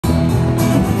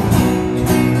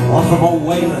One from old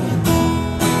Waylon.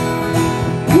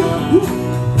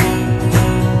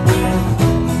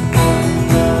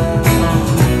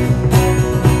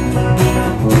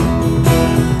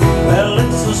 Well,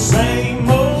 it's the same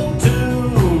old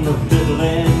tune of fiddle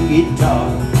and guitar.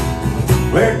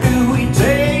 Where do we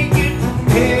take it from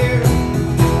here?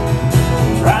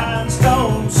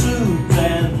 Rhinestone suits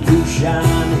and blue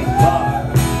shiny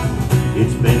cars.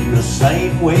 It's been the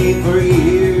same way for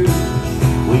years.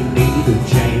 We need a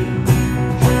change.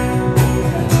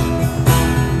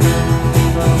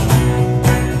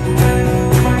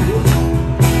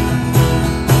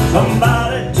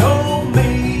 Somebody told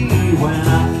me when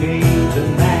I came to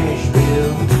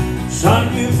Nashville,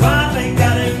 son, you finally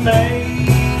got it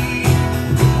made.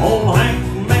 Old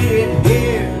Hank made it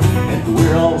here, and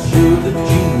we're all sure that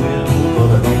you will. But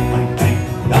I don't think Hank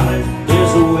got it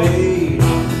this way.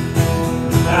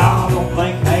 I don't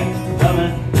think Hank got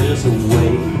it this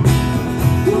way.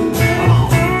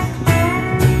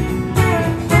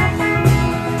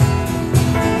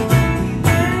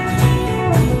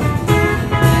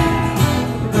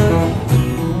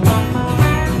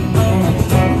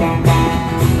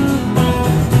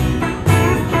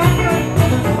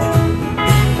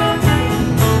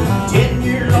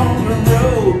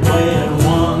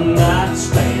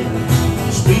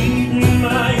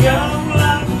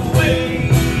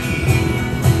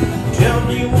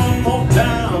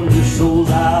 So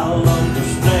I'll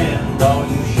understand. All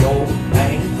you sure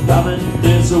ain't coming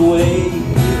this way.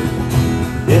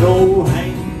 That old